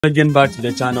Again back to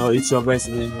the channel, it's your voice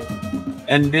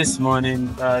and this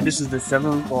morning, this is the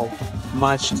 7th of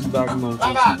March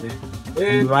 2020,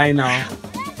 and right now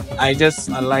I just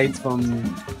alight from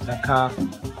the car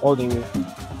all the way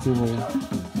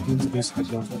into this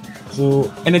video.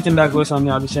 So anything that goes on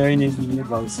here, I'll be sharing it with you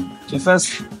guys. The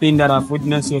first thing that I've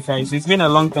witnessed so far is it's been a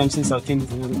long time since I came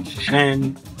to,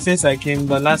 and since I came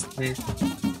the last day,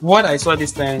 what I saw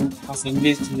this time has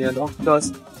engaged me a lot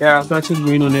because there are structures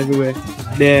going on everywhere.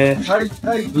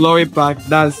 The lorry park,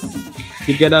 that's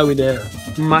together with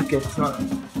the market,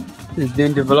 it's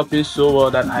been developing so well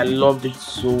that I loved it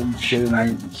so very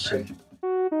much.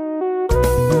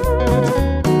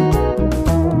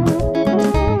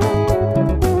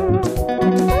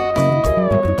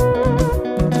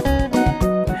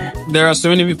 There are so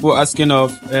many people asking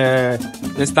of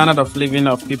the standard of living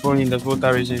of people in the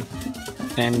Volta region,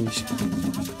 and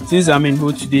since I'm in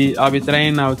Ho today, I'll be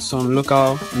trying out some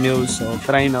local meals or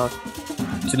trying out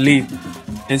to live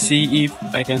and see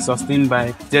if I can sustain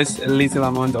by just a little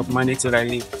amount of money till I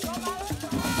live.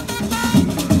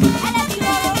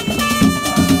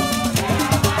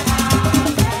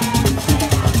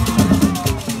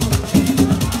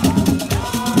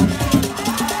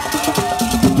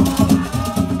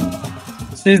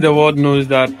 Since the world knows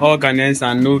that all Ghanaians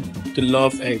are known to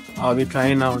love egg, I'll be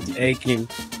trying out egg in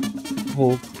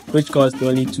Ho, which costs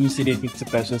only 2 cedi 50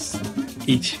 pesos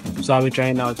each. So I'll be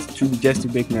trying out 2 just to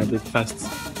make my breakfast.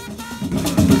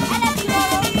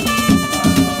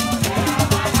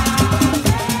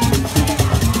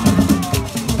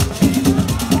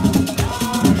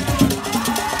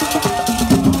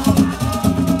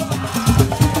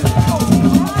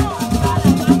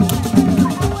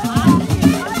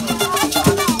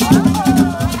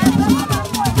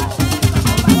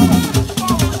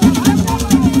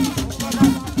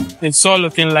 It's all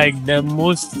looking like the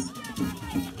most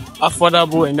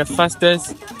affordable and the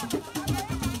fastest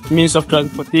means of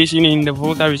transportation in the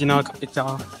Volta regional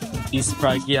capital is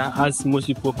Pragia, as most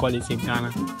people call it in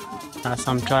Ghana.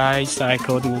 Some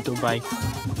tricycle motorbike.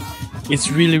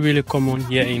 It's really common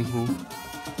here in Ho.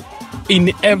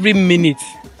 In every minute,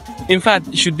 in fact,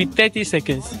 it should be 30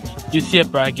 seconds, you see a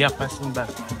Pragia passing by.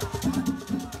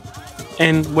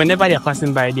 And whenever they're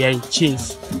passing by, they are in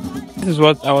chase. This is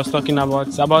what I was talking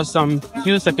about. About some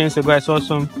few seconds ago, I saw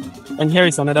some, and here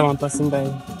is another one passing by.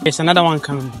 There's another one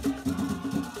coming,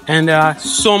 and there are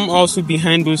some also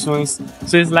behind those ones.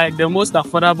 So it's like the most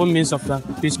affordable means of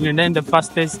transportation, and then the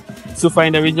fastest so far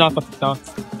in the regional capital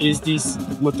is these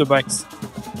motorbikes.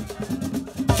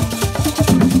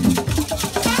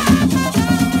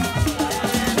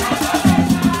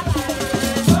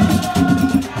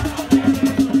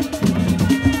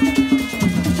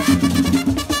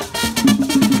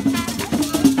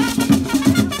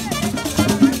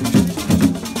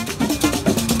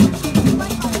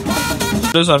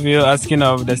 Those of you asking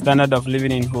of the standard of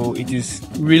living in Ho, it is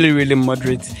really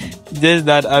moderate. Just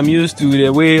that I'm used to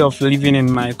the way of living in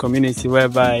my community,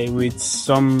 whereby with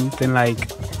something like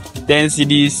 10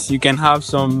 cedis you can have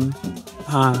some,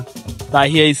 but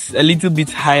here it's a little bit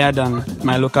higher than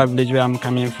my local village where I'm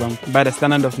coming from. But the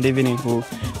standard of living in Ho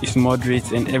is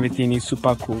moderate and everything is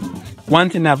super cool. One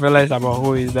thing I've realized about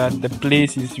Ho is that the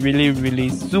place is really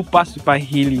super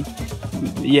hilly.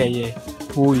 Yeah.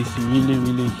 Ho is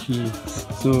really hilly.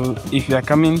 So if you are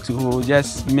coming to Ho,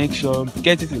 just make sure,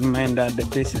 get it in mind that the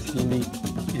place is hilly,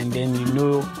 and then you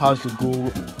know how to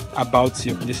go about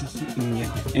your places in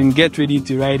here. And get ready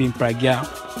to ride in Pragia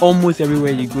almost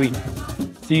everywhere you're going.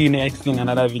 See you next in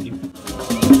another video.